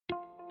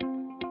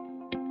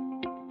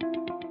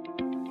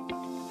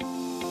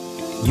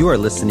You are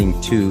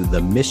listening to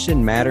the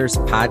Mission Matters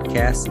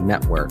Podcast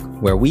Network,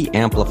 where we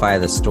amplify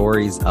the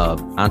stories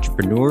of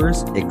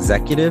entrepreneurs,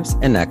 executives,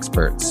 and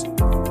experts.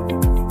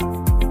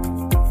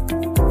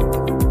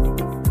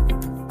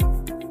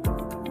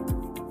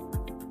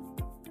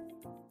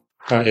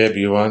 Hi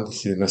everyone,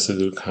 this is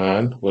Nasadul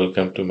Khan.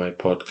 Welcome to my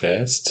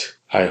podcast.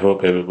 I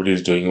hope everybody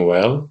is doing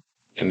well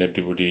and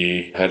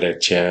everybody had a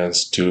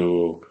chance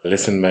to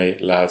listen my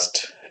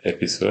last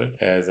episode.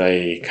 As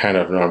I kind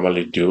of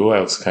normally do,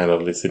 I was kind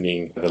of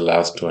listening to the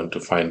last one to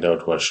find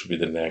out what should be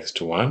the next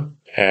one.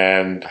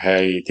 And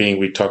I think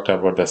we talked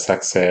about the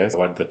success,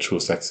 what the true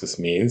success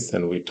means.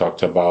 And we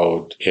talked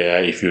about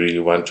if you really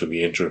want to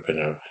be an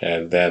entrepreneur.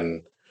 And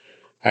then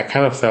I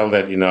kind of felt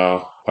that,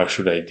 what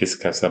should I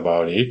discuss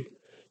about it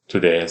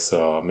today?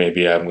 So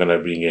maybe I'm going to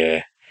bring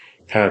a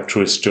kind of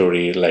true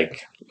story,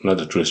 like not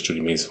the true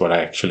story means what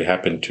actually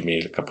happened to me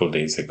a couple of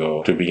days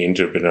ago. To be an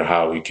entrepreneur,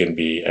 how you can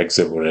be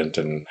exuberant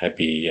and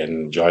happy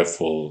and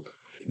joyful,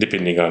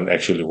 depending on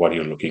actually what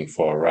you're looking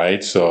for,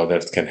 right? So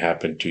that can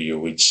happen to you,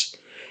 which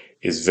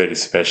is very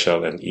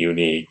special and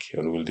unique,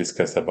 and we'll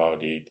discuss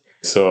about it.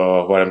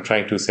 So what I'm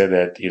trying to say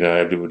that,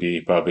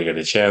 everybody probably get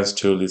a chance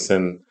to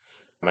listen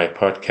my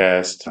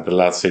podcast, the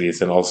last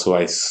series, and also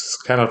I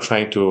kind of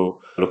trying to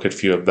look at a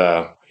few of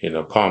the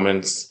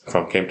comments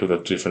came to the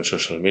different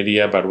social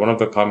media. But one of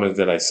the comments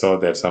that I saw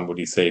that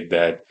somebody said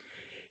that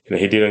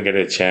he didn't get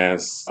a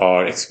chance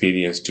or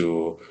experience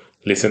to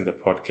listen to the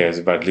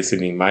podcast, but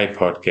listening my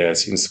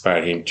podcast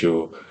inspired him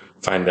to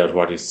find out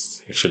what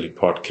is actually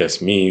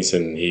podcast means,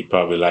 and he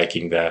probably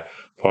liking the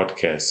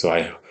podcast. So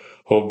I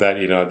hope that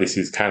this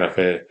is kind of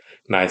a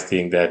nice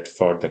thing that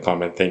for the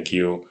comment. Thank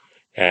you.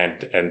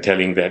 And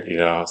telling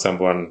that,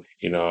 someone,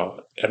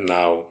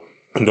 now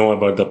know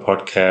about the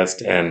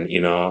podcast and,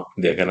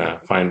 they're going to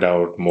find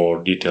out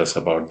more details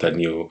about the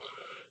new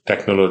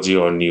technology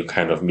or new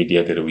kind of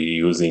media that we're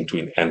using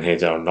to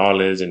enhance our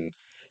knowledge and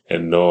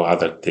know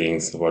other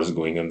things, what's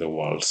going on in the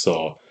world.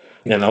 So,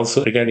 and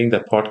also regarding the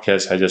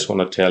podcast, I just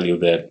want to tell you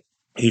that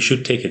you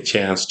should take a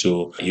chance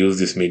to use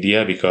this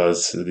media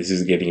because this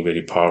is getting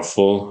very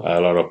powerful. A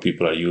lot of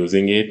people are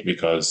using it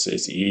because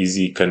it's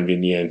easy,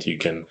 convenient. You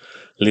can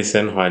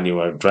listen when you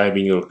are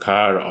driving your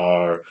car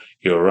or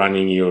you're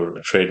running your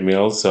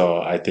treadmill.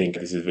 So I think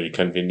this is very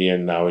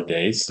convenient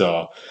nowadays.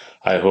 So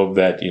I hope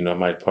that,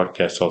 my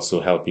podcast also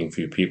helping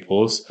few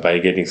people by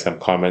getting some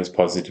comments,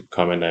 positive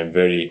comment. I'm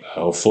very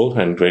hopeful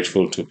and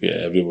grateful to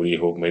everybody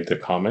who made the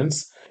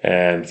comments.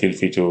 And feel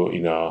free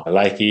to,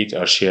 like it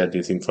or share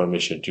this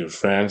information to your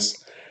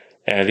friends.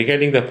 And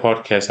regarding the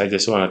podcast, I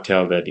just want to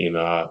tell that,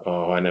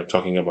 when I'm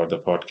talking about the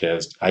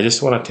podcast, I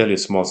just want to tell you a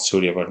small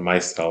story about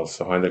myself.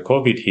 So when the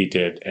COVID hit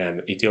it,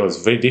 and it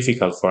was very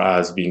difficult for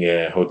us being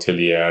a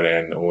hotelier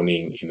and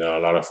owning, a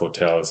lot of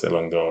hotels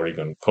along the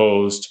Oregon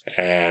coast.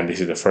 And this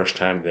is the first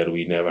time that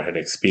we never had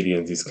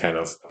experienced this kind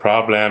of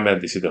problem.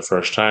 And this is the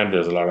first time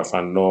there's a lot of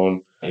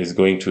unknown. Is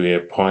going to a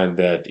point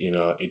that,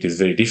 it is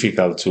very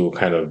difficult to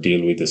kind of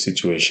deal with the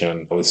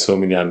situation with so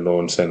many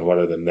unknowns and what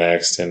are the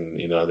next. And,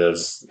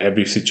 there's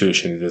every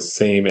situation is the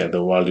same and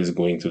the world is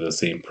going through the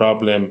same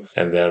problem.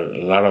 And there are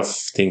a lot of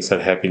things that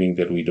are happening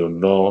that we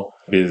don't know.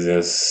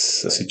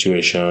 Business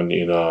situation,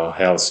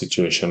 health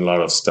situation, a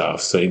lot of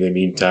stuff. So in the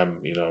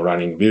meantime,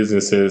 running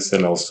businesses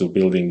and also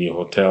building new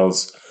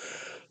hotels,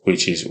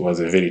 which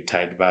was a very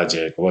tight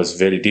budget, was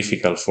very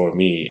difficult for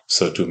me.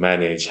 So to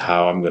manage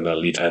how I'm going to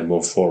lead and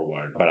move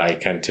forward. But I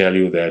can tell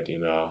you that,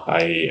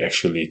 I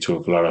actually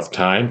took a lot of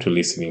time to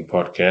listening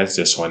podcasts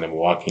just when I'm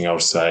walking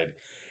outside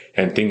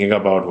and thinking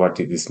about what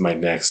is my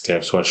next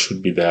steps, what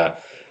should be the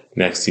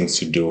next things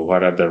to do,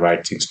 what are the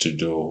right things to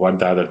do, what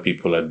the other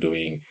people are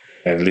doing,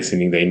 and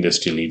listening the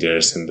industry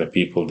leaders and the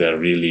people that are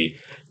really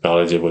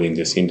knowledgeable in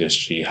this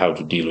industry, how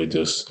to deal with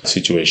this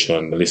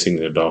situation, listening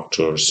to the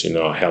doctors,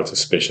 health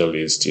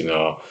specialists,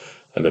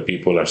 and the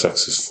people are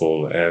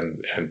successful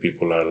and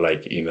people are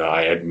like,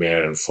 I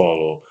admire and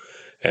follow,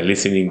 and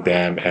listening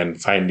them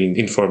and finding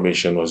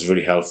information was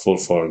very helpful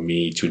for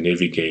me to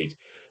navigate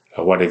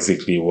what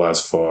exactly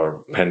was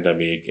for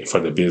pandemic, for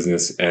the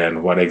business,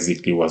 and what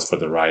exactly was for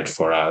the right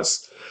for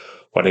us.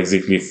 What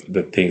exactly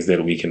the things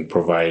that we can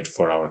provide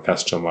for our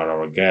customer,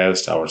 our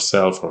guest,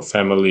 ourselves, our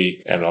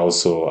family, and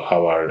also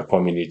our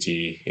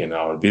community in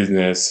our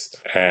business,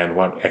 and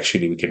what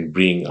actually we can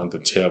bring on the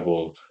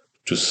table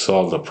to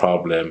solve the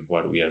problem,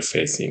 what we are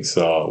facing.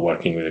 So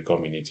working with the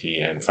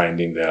community and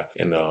finding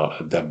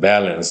the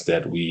balance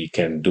that we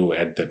can do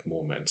at that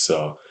moment.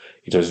 So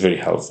it was very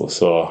helpful.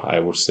 So I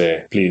would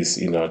say, please,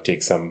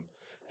 take some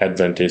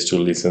advantage to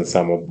listen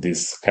some of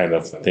these kind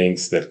of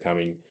things that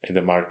coming in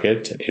the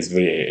market is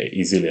very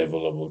easily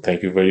available.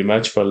 Thank you very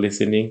much for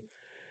listening.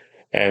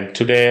 And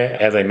today,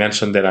 as I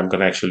mentioned, that I'm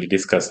going to actually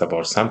discuss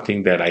about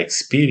something that I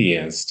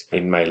experienced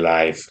in my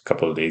life a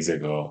couple of days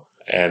ago.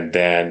 And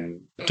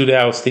then Today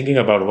I was thinking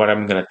about what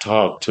I'm going to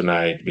talk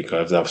tonight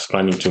because I was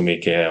planning to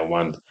make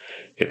one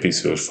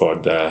episode for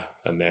the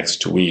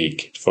next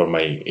week for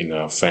my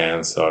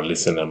fans or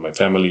listener, my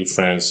family,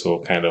 friends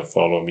who kind of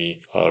follow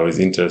me, are always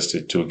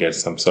interested to get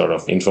some sort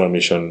of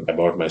information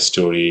about my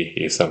story,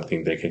 if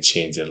something that can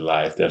change their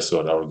life. That's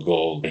what our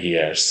goal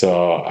here.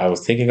 So I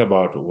was thinking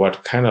about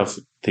what kind of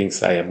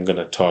things I am going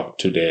to talk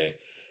today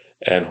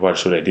and what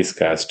should I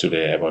discuss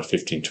today about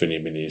 15, 20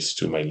 minutes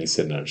to my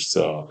listeners.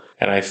 So,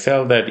 and I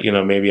felt that,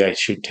 maybe I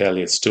should tell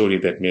a story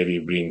that maybe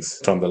brings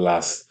from the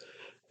last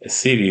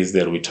series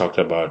that we talked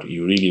about.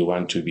 You really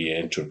want to be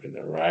an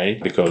entrepreneur, right?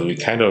 Because we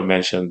kind of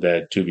mentioned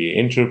that to be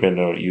an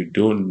entrepreneur, you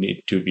don't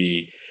need to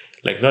be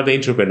like not the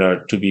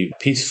entrepreneur to be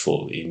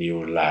peaceful in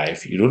your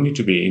life. You don't need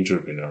to be an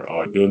entrepreneur,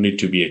 or you don't need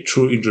to be a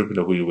true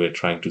entrepreneur, who we're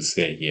trying to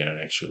say here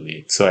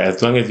actually. So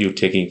as long as you're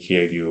taking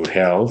care of your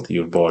health,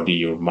 your body,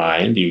 your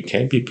mind, you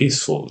can be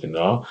peaceful.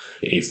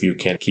 If you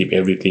can keep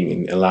everything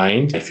in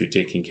aligned, if you're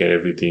taking care of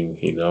everything,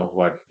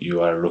 what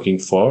you are looking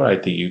for, I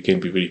think you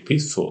can be very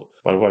peaceful.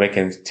 But what I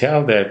can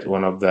tell that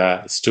one of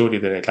the story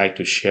that I'd like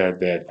to share,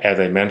 that as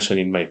I mentioned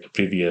in my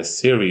previous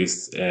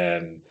series,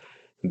 and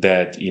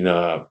that,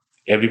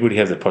 everybody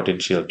has the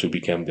potential to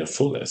become their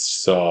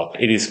fullest. So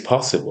it is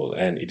possible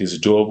and it is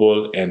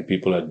doable, and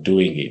people are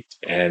doing it,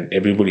 and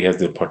everybody has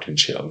the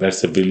potential. That's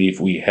the belief.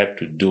 We have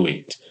to do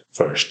it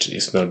first.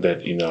 It's not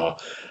that,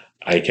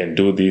 I can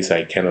do this,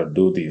 I cannot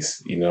do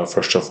this.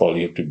 First of all,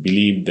 you have to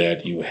believe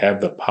that you have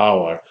the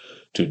power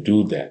to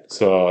do that.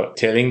 So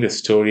telling the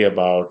story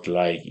about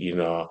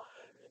the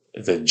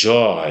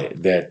joy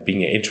that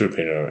being an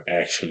entrepreneur,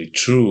 actually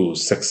true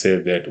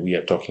success that we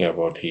are talking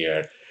about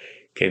here,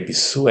 can be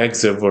so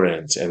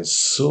exuberant and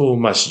so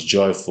much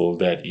joyful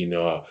that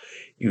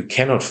you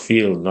cannot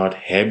feel not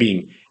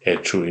having a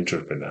true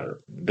entrepreneur.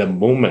 The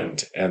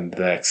moment and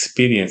the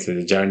experience and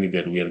the journey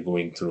that we are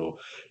going through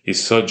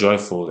is so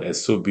joyful and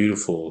so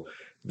beautiful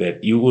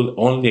that you will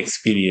only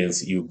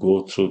experience you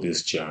go through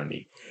this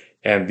journey.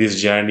 And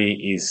this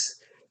journey is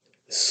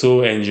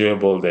so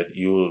enjoyable that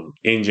you'll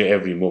enjoy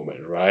every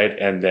moment, right?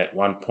 And at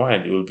one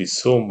point, you will be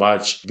so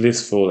much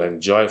blissful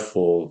and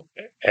joyful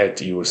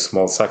at your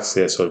small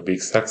success or big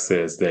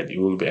success that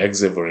you will be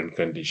exuberant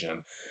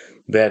condition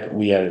that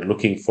we are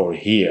looking for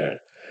here.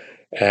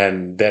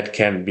 And that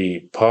can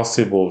be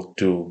possible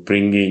to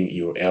bringing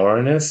your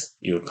awareness,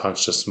 your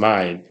conscious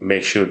mind,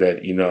 make sure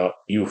that,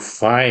 you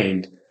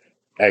find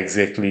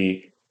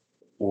exactly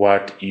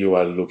what you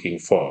are looking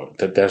for.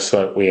 That's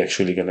what we're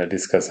actually going to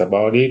discuss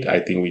about it. I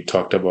think we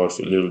talked about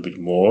a little bit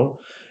more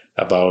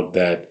about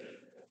that,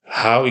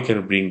 how we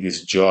can bring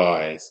these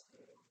joys,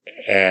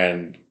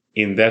 and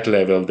in that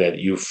level that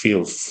you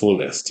feel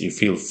fullest, you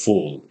feel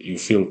full, you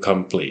feel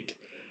complete.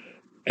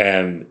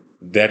 And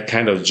that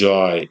kind of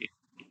joy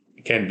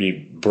can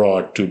be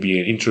brought to be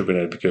an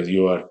entrepreneur because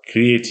you are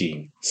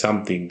creating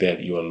something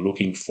that you are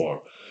looking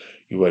for.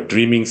 You are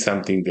dreaming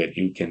something that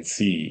you can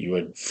see. You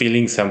are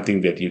feeling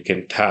something that you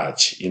can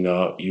touch.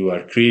 You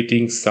are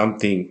creating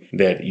something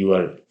that you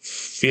are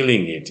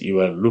feeling it. You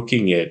are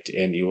looking at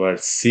and you are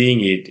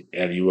seeing it,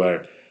 and you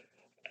are,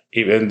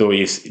 even though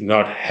it's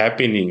not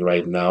happening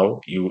right now,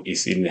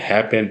 it's in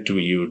happen to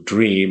your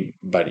dream,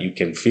 but you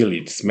can feel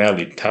it, smell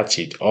it, touch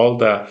it. All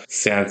the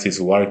senses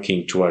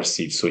working towards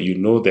it. So you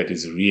know that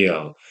is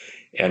real.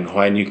 And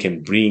when you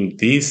can bring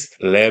this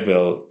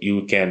level,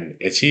 you can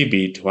achieve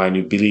it when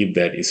you believe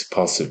that is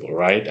possible,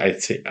 right? I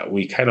say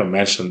we kind of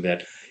mentioned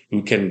that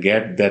you can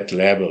get that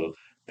level,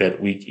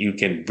 that you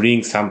can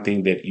bring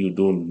something that you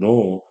don't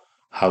know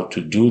how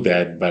to do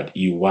that, but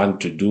you want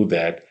to do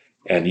that,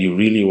 and you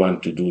really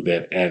want to do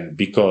that. And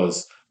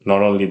because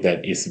not only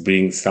that, it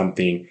brings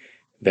something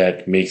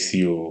that makes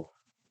you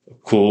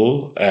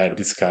cool and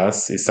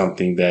discuss, is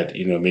something that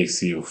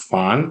makes you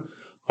fun,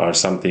 or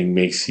something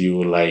makes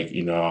you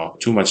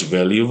too much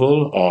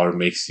valuable, or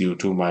makes you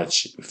too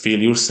much feel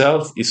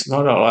yourself. It's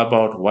not all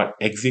about what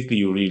exactly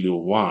you really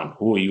want,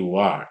 who you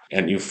are,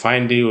 and you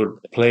find your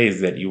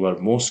place that you are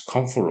most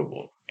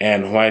comfortable.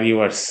 And when you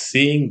are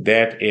seeing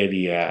that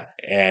area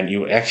and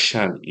your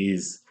action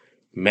is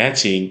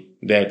matching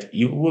that,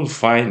 you will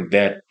find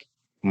that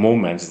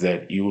moments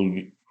that you will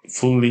be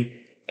fully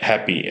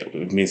happy.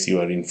 It means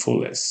you are in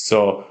fullest.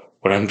 So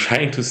what I'm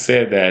trying to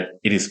say, that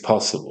it is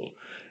possible,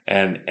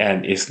 and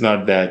it's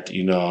not that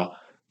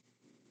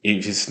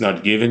if it's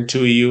not given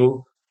to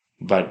you,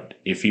 but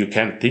if you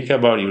can think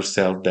about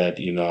yourself that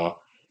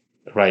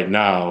right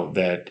now,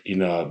 that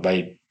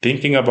by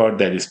thinking about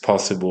that is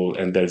possible,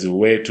 and there's a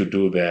way to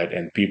do that,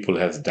 and people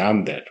have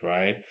done that,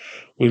 right?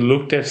 We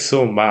looked at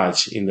so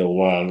much in the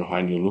world.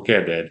 When you look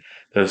at it,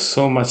 there's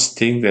so much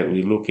thing that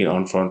we look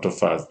in front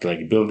of us,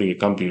 like building a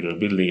computer,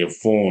 building a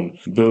phone,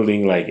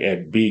 building like a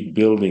big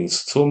building.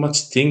 So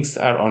much things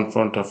are on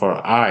front of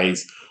our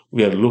eyes.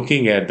 We are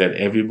looking at that.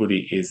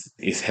 Everybody is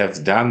has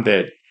done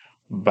that,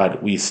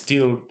 but we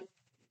still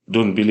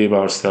don't believe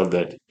ourselves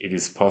that it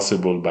is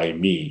possible by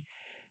me,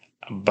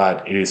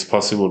 but it is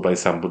possible by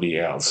somebody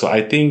else. So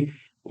I think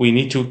we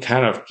need to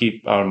kind of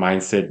keep our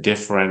mindset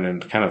different,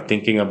 and kind of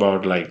thinking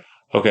about like,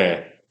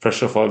 okay,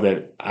 first of all,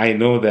 that I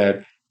know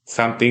that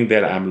something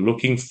that I'm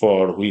looking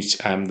for,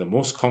 which I'm the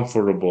most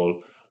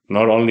comfortable,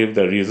 not only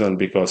the reason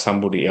because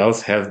somebody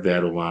else has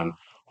their one,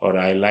 or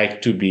I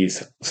like to be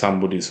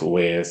somebody's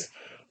ways,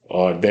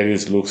 or that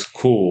is looks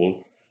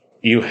cool.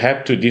 You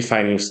have to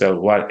define yourself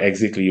what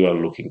exactly you are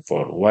looking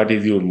for. What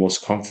is your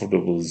most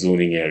comfortable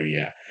zoning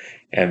area?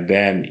 And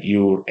then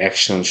your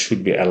action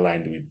should be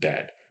aligned with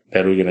that.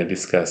 That we're going to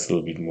discuss a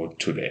little bit more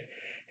today.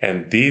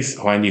 And this,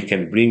 when you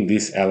can bring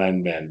this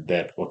alignment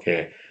that,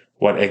 okay,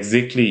 what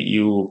exactly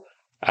you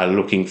are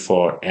looking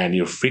for and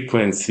your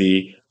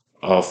frequency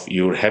of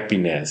your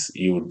happiness,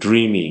 your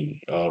dreaming,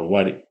 or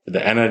what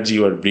the energy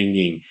you are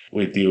bringing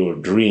with your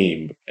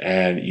dream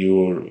and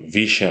your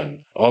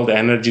vision, all the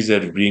energies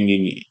that are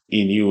bringing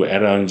in you,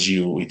 around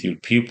you, with your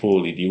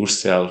people, in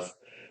yourself,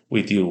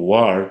 with your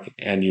work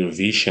and your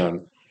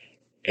vision,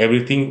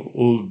 everything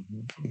will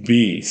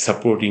be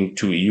supporting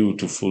to you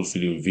to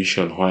fulfill your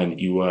vision when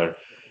you are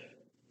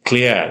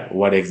clear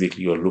what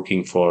exactly you're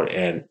looking for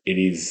and it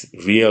is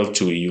real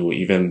to you,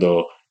 even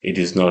though it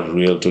is not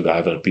real to the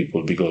other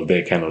people because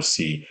they cannot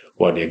see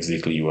what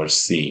exactly you are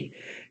seeing.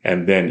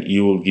 And then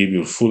you will give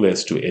your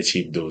fullest to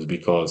achieve those,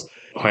 because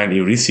when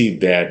you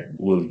receive that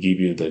will give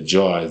you the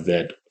joy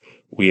that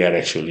we are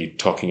actually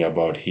talking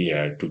about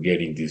here, to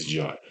getting this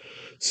joy.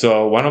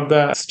 So one of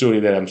the story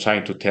that I'm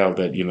trying to tell,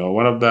 that,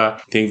 one of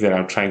the things that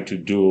I'm trying to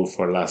do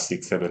for last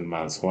 6, 7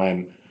 months,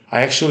 when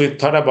I actually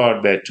thought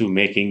about that, to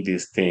making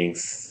these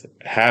things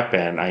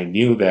happen, I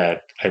knew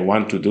that I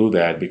want to do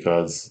that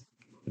because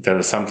there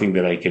is something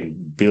that I can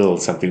build,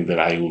 something that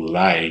I would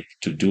like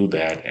to do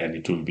that, and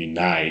it will be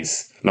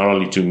nice, not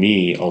only to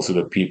me, also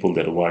the people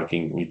that are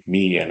working with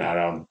me and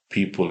around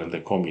people in the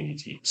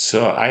community.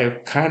 So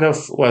I kind of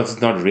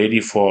was not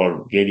ready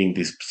for getting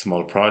this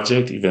small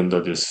project, even though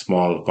it's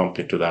small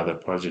compared to the other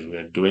projects we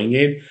are doing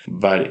it.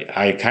 But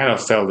I kind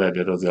of felt that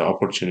there was an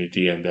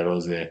opportunity and there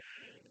was a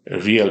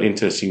real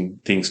interesting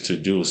things to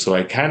do. So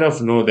I kind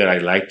of know that I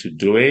like to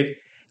do it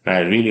and I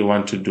really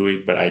want to do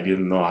it, but I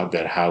didn't know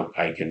how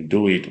I can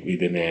do it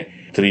within a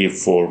 3 or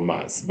 4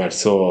 months. But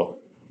so,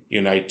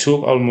 it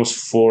took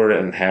almost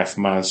 4.5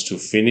 months to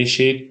finish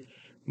it,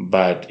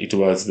 but it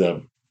was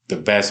the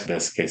best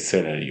case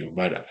scenario.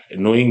 But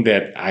knowing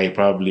that I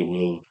probably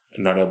will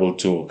not able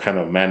to kind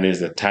of manage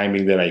the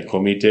timing that I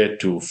committed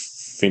to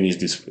finish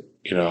this,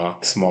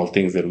 small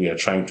things that we are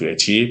trying to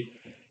achieve,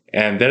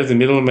 and there's a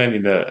middleman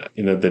in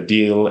the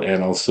deal,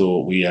 and also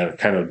we are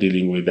kind of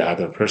dealing with the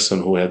other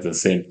person who has the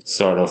same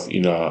sort of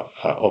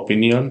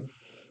opinion.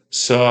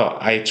 So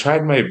I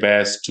tried my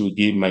best to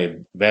give my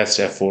best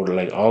effort,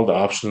 like all the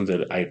options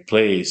that I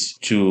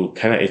placed, to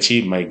kind of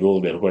achieve my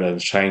goal, that what I'm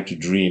trying to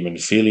dream, and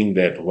feeling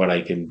that what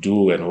I can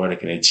do and what I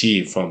can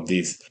achieve from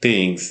these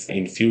things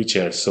in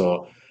future.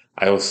 So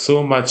I was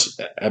so much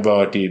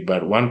about it,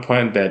 but one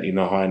point that,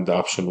 when the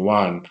option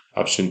 1,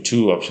 option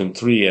 2, option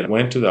 3, and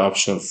went to the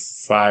option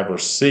 5 or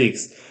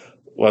 6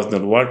 was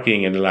not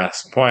working. And the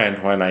last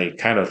point, when I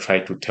kind of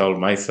tried to tell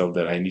myself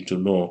that I need to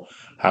know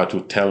how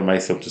to tell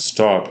myself to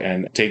stop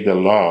and take the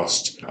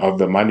loss of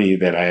the money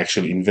that I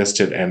actually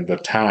invested and the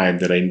time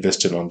that I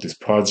invested on this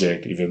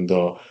project, even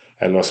though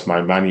I lost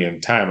my money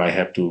and time, I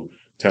have to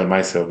tell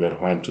myself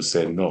that when to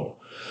say no.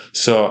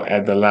 So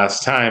at the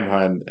last time,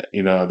 when,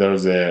 there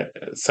was a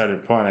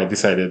certain point, I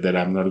decided that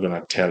I'm not going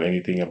to tell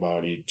anything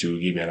about it, to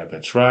give it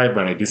another try,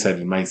 but I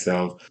decided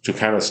myself to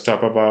kind of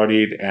stop about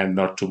it and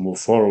not to move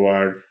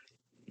forward.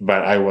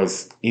 But I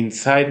was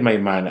inside my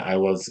mind, I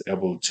was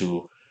able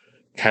to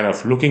kind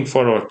of looking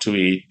forward to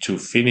it, to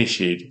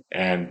finish it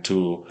and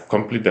to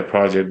complete the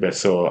project. But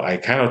so I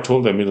kind of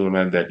told the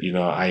middleman that,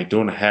 I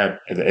don't have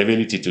the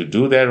ability to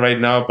do that right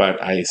now,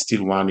 but I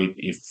still want it.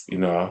 If,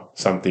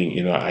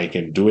 something, I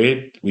can do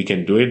it, we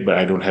can do it, but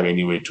I don't have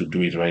any way to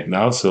do it right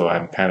now. So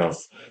I'm kind of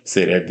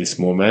said at this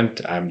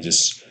moment, I'm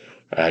just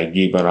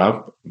given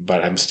up,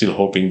 but I'm still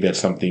hoping that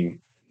something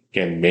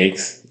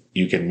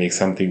you can make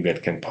something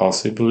that can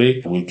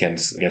possibly, we can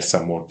get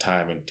some more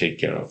time and take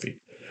care of it.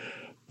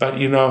 But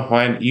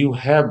when you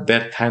have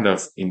that kind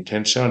of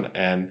intention,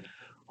 and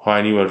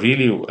when you are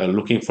really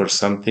looking for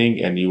something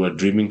and you are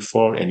dreaming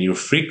for, and your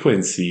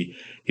frequency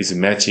is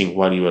matching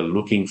what you are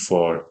looking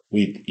for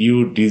with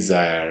your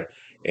desire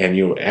and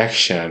your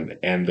action,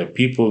 and the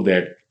people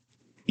that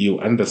you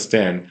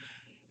understand,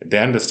 they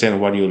understand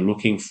what you're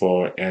looking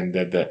for, and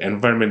that the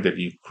environment that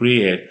you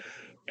create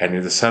and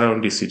in the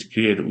surroundings you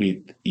create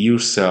with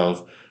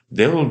yourself,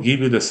 they will give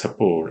you the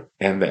support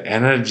and the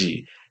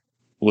energy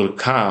will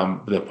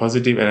come, the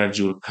positive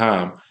energy will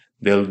come.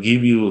 They'll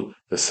give you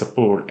the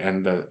support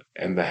and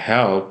the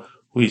help,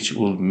 which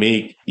will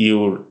make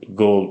your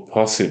goal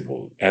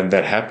possible. And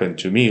that happened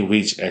to me,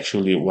 which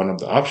actually one of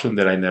the options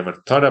that I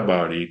never thought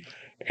about it.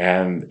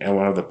 And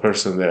one of the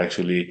persons that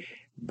actually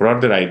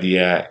brought that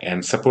idea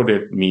and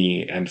supported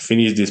me and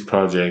finished this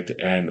project.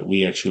 And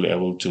we actually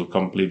able to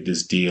complete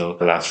this deal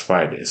last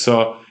Friday.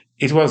 So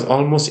it was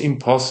almost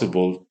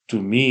impossible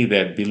to me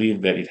that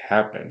believe that it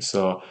happened.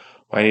 So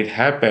when it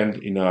happened,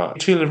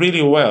 it felt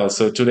really well.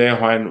 So today,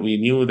 when we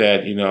knew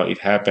that, it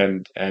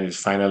happened and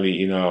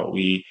finally,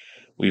 we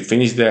we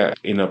finished the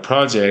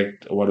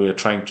project, what we are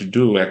trying to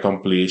do,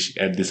 accomplish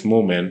at this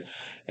moment,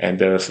 and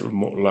there's a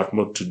lot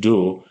more to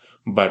do.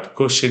 But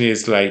question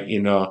is like,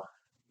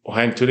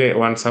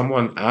 when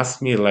someone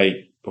asked me, like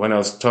when I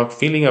was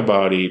feeling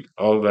about it,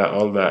 all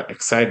the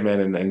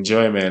excitement and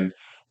enjoyment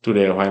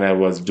today when I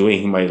was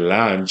doing my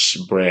lunch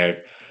break.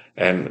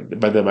 And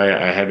by the way,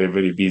 I had a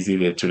very busy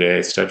day today.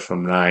 I started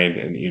from 9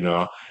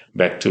 and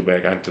back to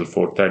back until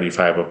 4:30,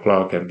 5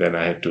 o'clock, and then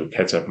I had to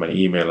catch up my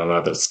email and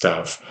other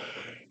stuff,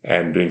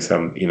 and doing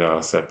some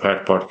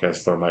separate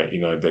podcast for my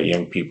the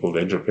young people,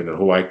 the entrepreneur,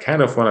 who I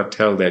kind of want to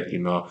tell that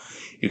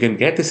you can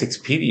get this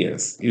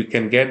experience, you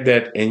can get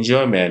that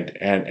enjoyment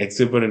and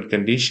exuberant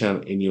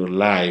condition in your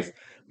life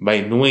by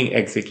knowing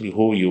exactly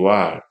who you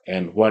are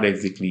and what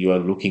exactly you are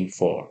looking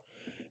for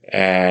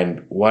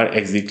and what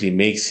exactly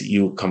makes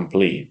you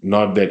complete.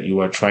 Not that you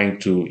are trying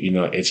to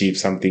achieve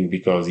something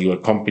because you are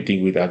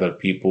competing with other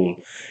people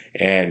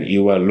and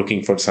you are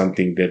looking for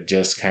something that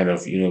just kind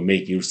of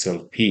make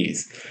yourself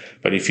peace.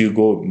 But if you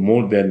go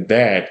more than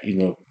that,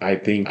 I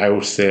think I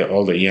would say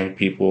all the young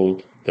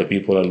people, the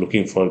people are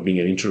looking for being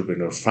an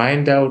entrepreneur,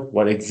 find out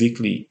what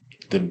exactly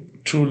the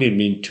truly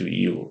mean to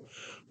you,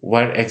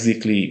 what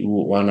exactly you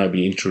want to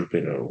be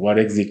entrepreneur, what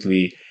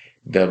exactly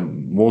the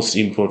most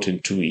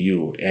important to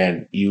you,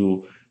 and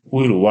you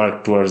will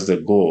work towards the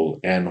goal.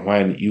 And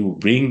when you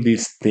bring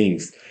these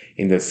things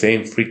in the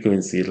same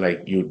frequency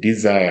like you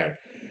desire,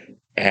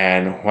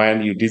 and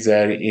when you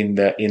desire in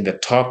the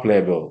top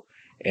level,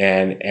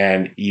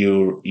 and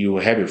you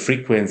have a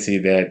frequency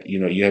that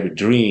you have a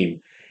dream,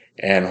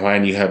 and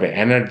when you have an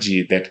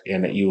energy that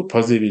and your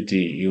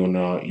positivity, your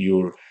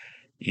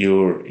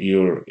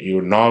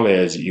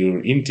knowledge, your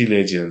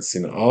intelligence,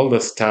 and all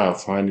the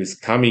stuff, when it's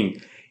coming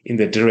in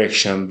the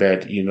direction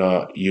that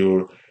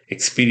your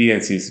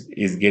experience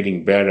is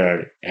getting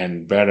better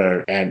and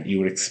better, and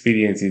your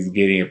experience is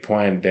getting a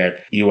point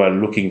that you are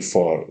looking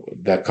for,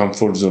 the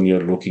comfort zone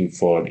you're looking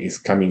for is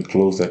coming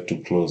closer to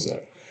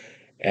closer.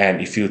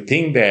 And if you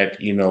think that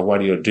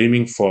what you're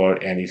dreaming for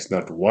and it's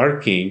not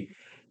working,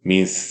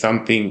 means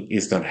something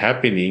is not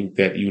happening,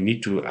 that you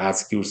need to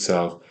ask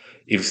yourself,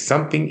 if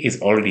something is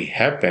already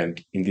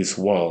happened in this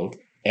world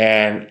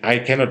and I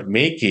cannot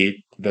make it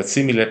the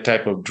similar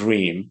type of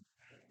dream,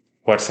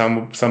 what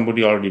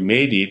somebody already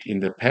made it in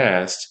the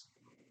past,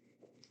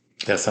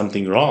 there's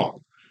something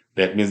wrong.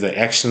 That means the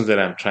actions that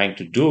I'm trying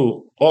to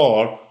do,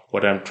 or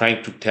what I'm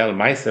trying to tell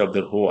myself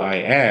that who I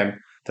am,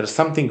 there's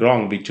something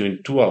wrong between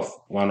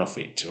one of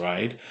it,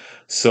 right?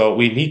 So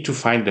we need to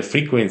find the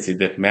frequency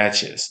that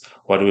matches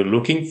what we're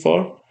looking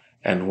for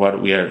and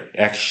what we're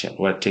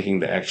taking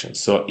the action.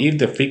 So if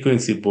the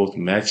frequency both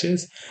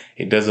matches,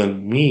 it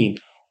doesn't mean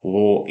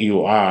who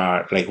you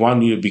are, like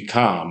when you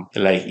become,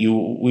 like you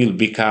will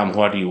become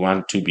what you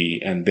want to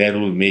be, and that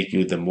will make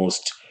you the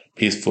most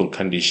peaceful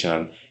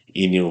condition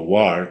in your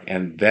work.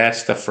 And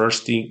that's the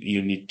first thing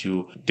you need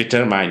to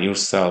determine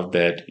yourself,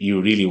 that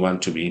you really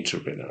want to be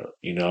entrepreneur,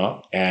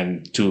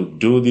 and to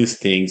do these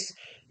things,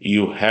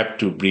 you have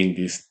to bring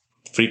this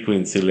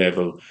frequency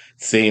level,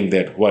 saying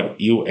that what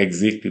you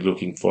exactly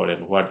looking for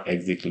and what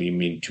exactly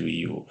mean to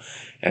you.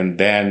 And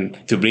then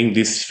to bring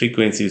this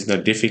frequency is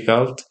not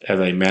difficult, as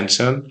I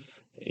mentioned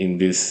in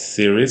this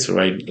series,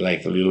 right?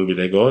 Like a little bit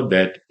ago,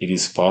 that it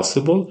is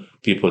possible.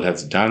 People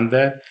have done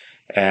that,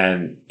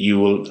 and you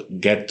will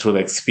get through the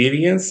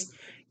experience.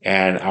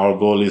 And our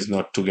goal is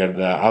not to get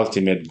the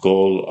ultimate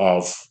goal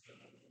of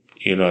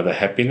the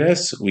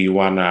happiness. We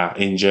want to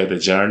enjoy the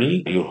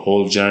journey, your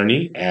whole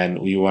journey, and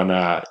we want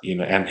to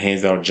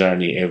enhance our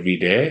journey every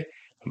day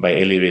by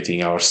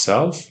elevating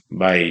ourselves,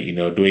 by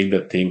doing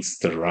the things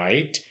the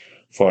right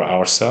for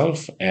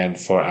ourselves and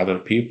for other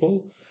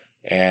people,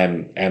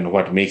 and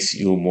what makes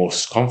you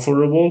most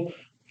comfortable,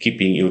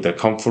 keeping you the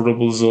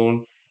comfortable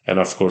zone. And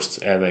of course,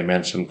 as I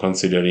mentioned,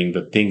 considering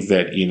the things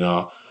that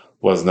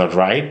was not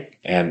right,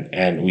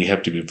 and we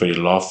have to be very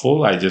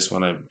lawful. I just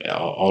want to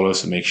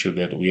always make sure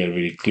that we are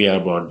very clear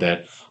about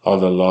that. All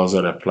the laws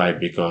are applied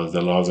because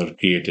the laws are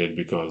created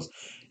because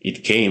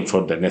it came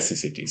for the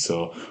necessity.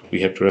 So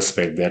we have to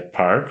respect that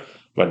part,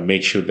 but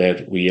make sure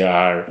that we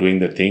are doing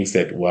the things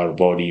that our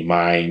body,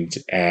 mind,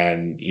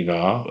 and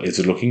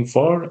is looking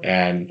for,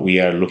 and we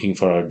are looking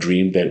for our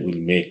dream that will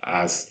make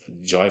us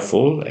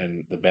joyful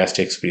and the best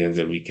experience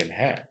that we can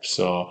have.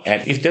 So,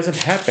 and if it doesn't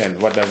happen,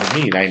 what does it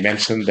mean? I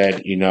mentioned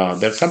that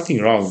there's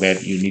something wrong,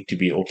 that you need to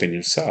be open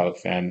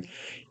yourself, and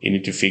you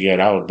need to figure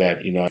out that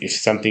if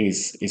something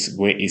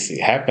is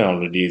happening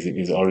already,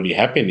 is already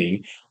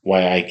happening,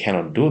 why I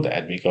cannot do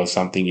that, because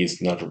something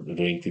is not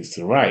doing things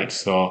right.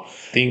 So I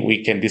think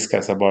we can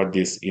discuss about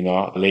this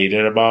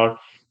later, about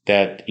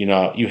that.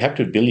 You have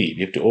to believe,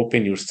 you have to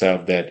open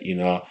yourself, that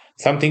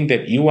something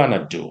that you want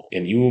to do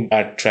and you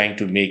are trying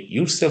to make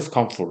yourself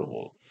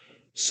comfortable.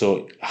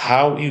 So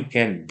how you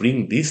can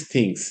bring these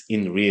things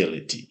in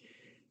reality,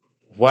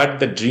 what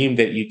the dream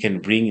that you can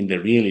bring in the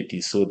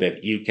reality, so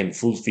that you can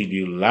fulfill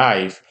your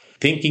life,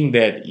 thinking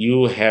that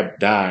you have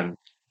done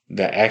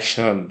the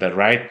action, the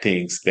right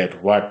things,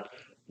 that what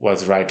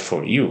was right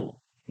for you.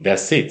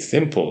 That's it.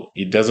 Simple.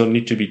 It doesn't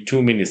need to be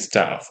too many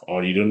stuff,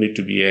 or you don't need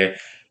to be a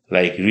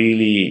like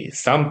really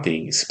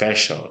something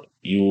special.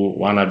 You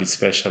want to be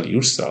special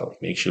yourself.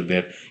 Make sure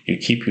that you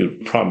keep your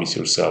promise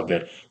yourself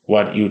that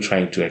what you're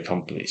trying to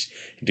accomplish.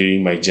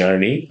 During my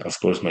journey, of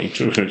course, my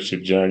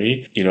entrepreneurship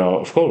journey,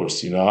 of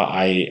course,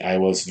 I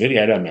was very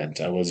adamant.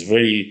 I was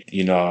very,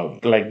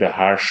 like the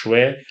harsh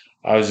way.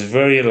 I was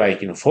very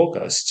like,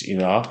 focused,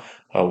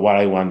 what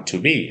I want to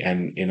be.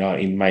 And,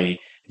 in my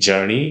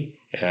journey,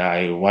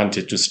 I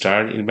wanted to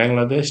start in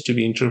Bangladesh to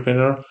be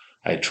entrepreneur.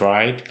 I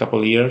tried a couple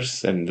of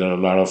years and there are a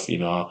lot of,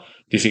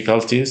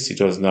 difficulties. It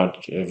was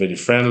not very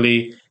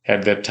friendly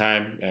at that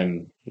time.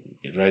 And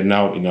right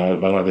now,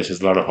 Bangladesh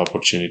has a lot of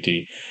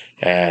opportunity.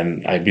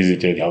 And I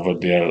visited over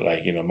there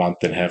like, a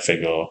month and a half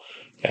ago.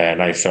 And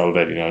I felt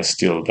that,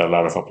 still there are a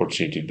lot of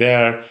opportunity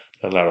there,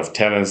 a lot of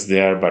talents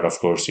there. But of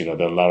course, there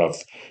are a lot of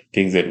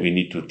things that we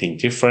need to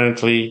think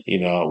differently.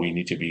 We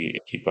need to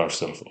keep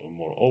ourselves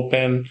more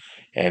open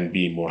and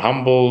be more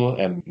humble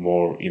and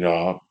more,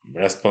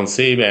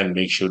 responsive and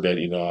make sure that,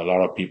 a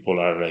lot of people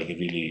are like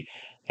really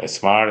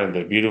smart and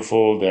they're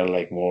beautiful. They're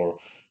like more,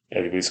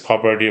 everybody's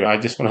cooperative. I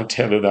just want to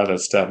tell you the other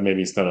stuff.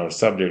 Maybe it's not our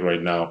subject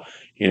right now.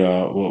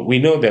 We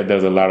know that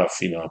there's a lot of,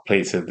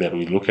 places that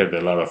we look at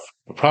a lot of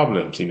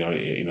problems,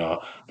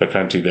 the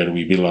country that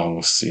we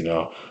belongs,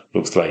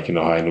 looks like,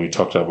 and we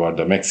talked about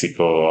the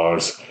Mexico or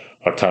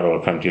third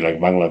world country like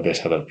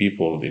Bangladesh, other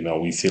people,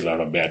 we see a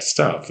lot of bad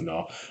stuff,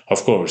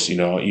 Of course,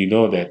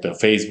 that the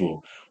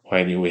Facebook,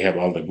 when we have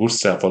all the good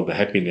stuff, all the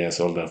happiness,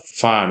 all the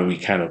fun, we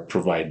kind of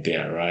provide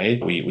there, right?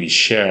 We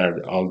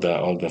shared all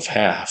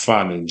the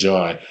fun and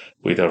joy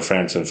with our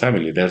friends and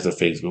family. There's the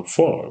Facebook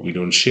for. We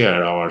don't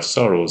share our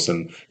sorrows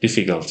and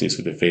difficulties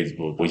with the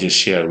Facebook. We just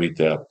share with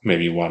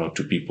maybe one or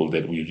two people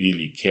that we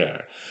really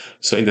care.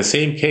 So in the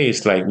same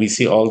case, like we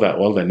see all the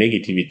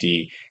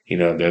negativity,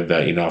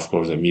 that of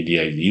course the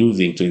media is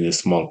using to in the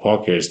small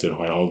pockets that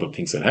where all the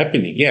things are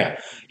happening. Yeah,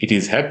 it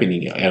is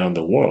happening around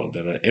the world.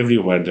 There are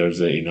everywhere there's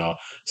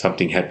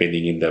something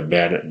happening in the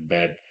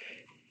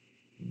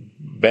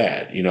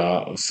bad,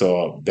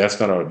 so that's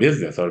not our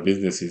business. Our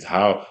business is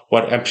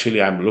what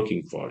actually I'm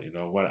looking for,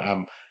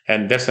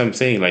 and that's what I'm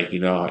saying, like,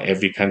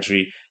 every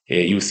country,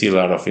 you see a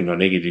lot of,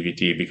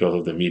 negativity because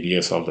of the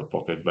media, all the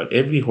pocket, but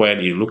everywhere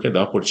you look at the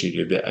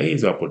opportunity, there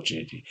is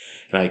opportunity.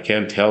 And I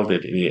can tell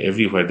that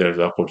everywhere there's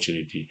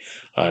opportunity.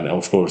 And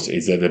of course,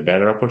 is there a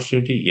better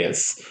opportunity?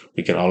 Yes,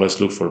 we can always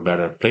look for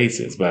better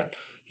places, but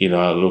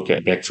look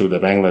back to the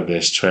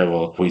Bangladesh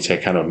travel, which I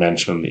kind of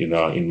mentioned,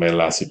 in my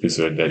last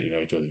episode that,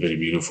 it was very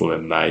beautiful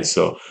and nice.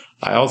 So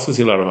I also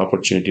see a lot of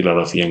opportunity, a lot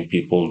of young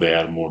people, they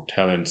are more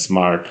talent,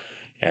 smart,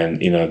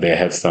 and, they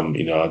have some,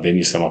 they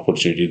need some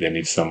opportunity. They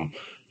need some,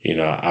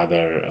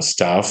 other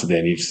stuff.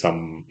 They need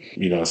some,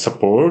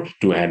 support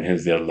to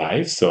enhance their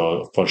life.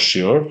 So for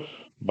sure.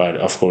 But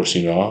of course,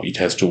 it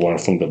has to work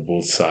from the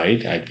both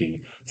side. I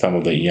think some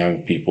of the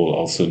young people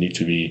also need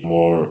to be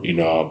more,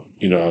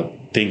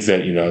 things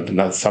that,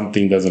 not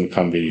something doesn't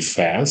come very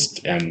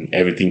fast and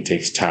everything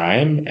takes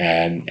time.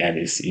 And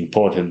it's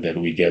important that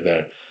we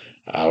gather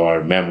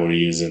our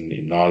memories and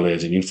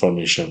knowledge and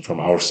information from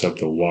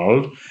ourselves, the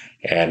world,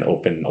 and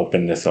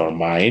openness our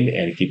mind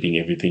and keeping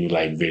everything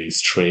like very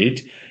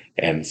straight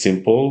and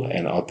simple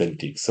and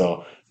authentic.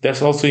 So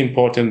that's also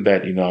important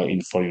that,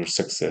 for your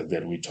success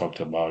that we talked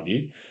about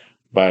it.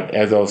 But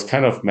as I was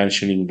kind of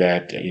mentioning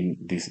that in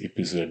this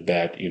episode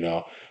that,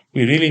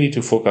 we really need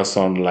to focus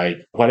on like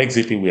what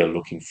exactly we are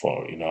looking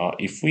for.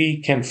 If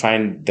we can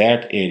find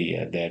that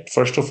area, that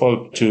first of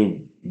all,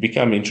 to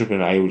become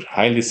entrepreneur, I would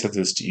highly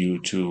suggest you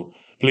to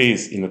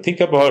please, think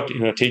about,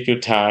 take your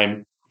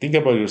time, think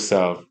about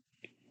yourself,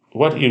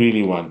 what you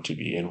really want to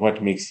be and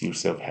what makes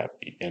yourself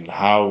happy and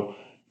how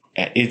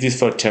is this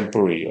for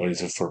temporary or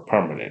is it for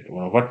permanent?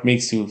 Well, what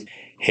makes you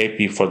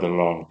happy for the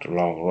long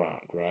run,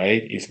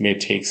 right? It may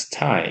take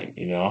time,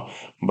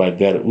 but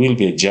there will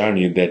be a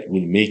journey that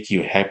will make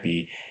you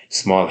happy,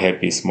 small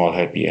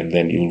happy, and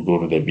then you'll go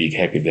to the big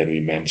happy that we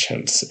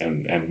mentioned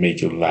and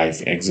make your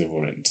life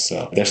exuberant.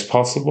 So that's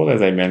possible.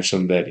 As I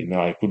mentioned that,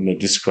 I could not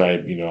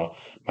describe,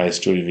 my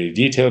story very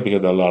detailed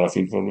because a lot of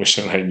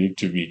information I need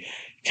to be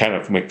kind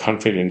of make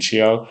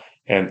confidential.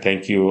 And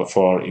thank you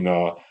for,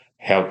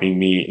 helping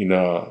me,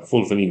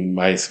 fulfilling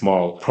my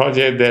small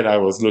project that I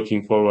was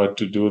looking forward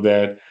to do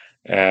that.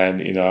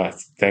 And,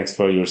 thanks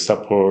for your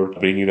support,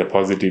 bringing the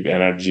positive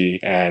energy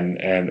and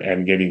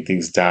getting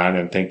things done.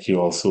 And thank you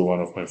also one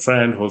of my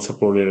friends who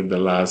supported the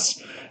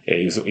last,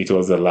 it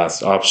was the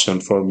last option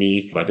for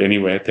me. But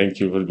anyway, thank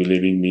you for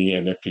believing me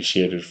and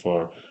appreciate it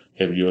for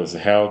everyone's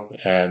help.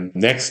 And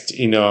next,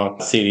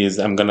 series,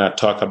 I'm going to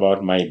talk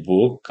about my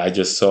book. I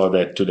just saw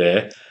that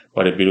today.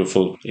 What a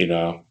beautiful,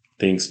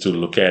 things to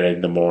look at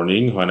in the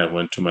morning when I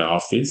went to my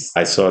office.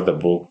 I saw the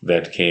book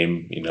that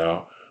came,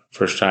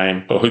 first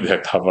time with the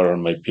cover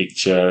on my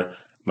picture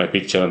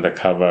on the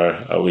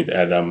cover with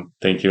Adam.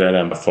 Thank you,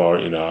 Adam, for,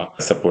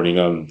 supporting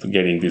on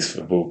getting this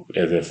book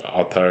as an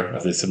author.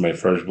 This is my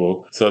first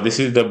book. So this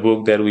is the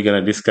book that we're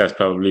going to discuss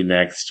probably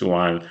next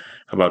one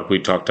about we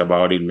talked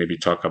about it, maybe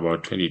talk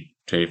about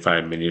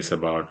 25 minutes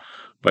about.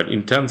 But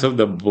in terms of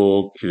the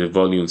book, it's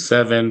volume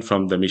 7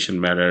 from the Mission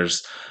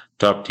Matters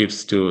Top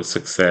Tips to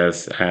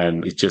Success.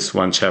 And it's just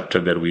one chapter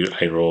that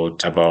I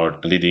wrote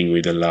about leading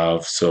with a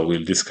love. So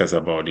we'll discuss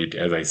about it.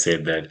 As I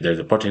said, that there's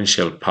a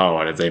potential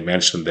power, as I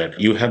mentioned, that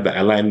you have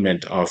the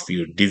alignment of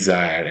your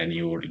desire and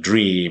your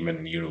dream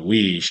and your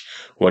wish,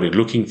 what you're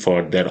looking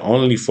for, that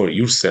only for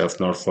yourself,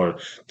 not for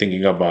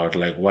thinking about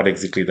like what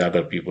exactly the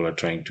other people are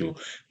trying to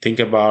think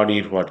about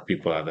it, what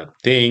people other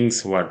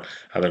things, what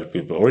other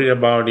people worry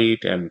about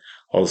it, and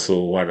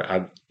also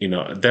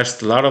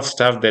there's a lot of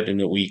stuff that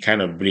we kind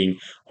of bring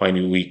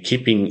when we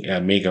keeping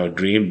make our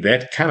dream,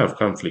 that kind of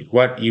conflict,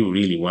 what you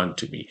really want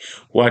to be,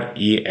 what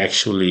it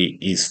actually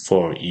is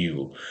for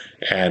you,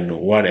 and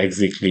what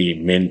exactly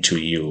meant to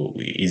you.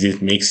 Is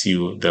it makes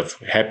you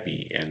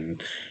happy?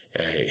 And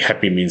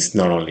happy means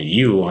not only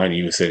you, and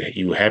you say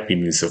you happy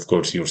means, of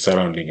course, your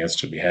surrounding has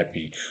to be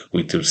happy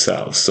with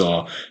yourself.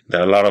 So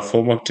there are a lot of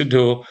homework to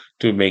do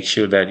to make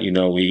sure that,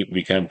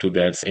 we come to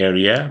that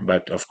area.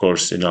 But of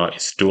course,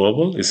 it's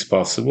doable, it's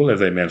possible.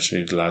 As I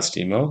mentioned in the last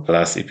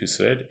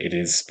episode, it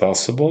is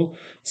possible.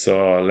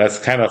 So let's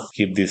kind of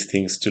keep these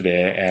things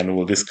today, and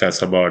we'll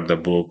discuss about the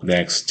book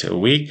next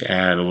week,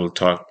 and we'll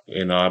talk,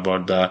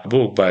 about the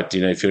book. But,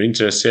 if you're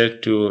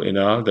interested to,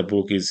 the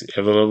book is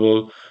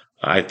available,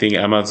 I think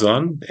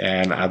Amazon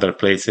and other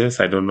places.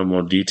 I don't know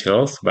more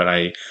details, but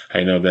I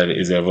know that it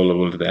is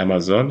available to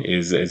Amazon.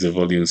 Is a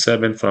volume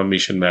 7 from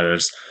Mission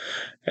Matters.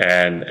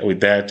 And with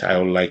that, I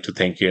would like to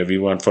thank you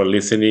everyone for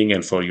listening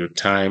and for your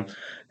time,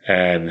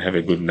 and have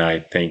a good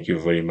night. Thank you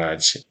very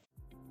much.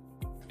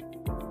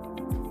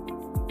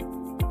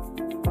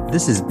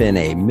 This has been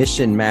a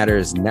Mission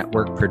Matters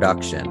Network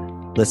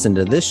production. Listen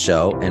to this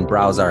show and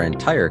browse our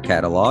entire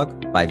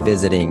catalog by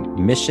visiting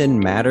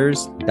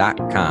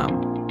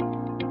missionmatters.com.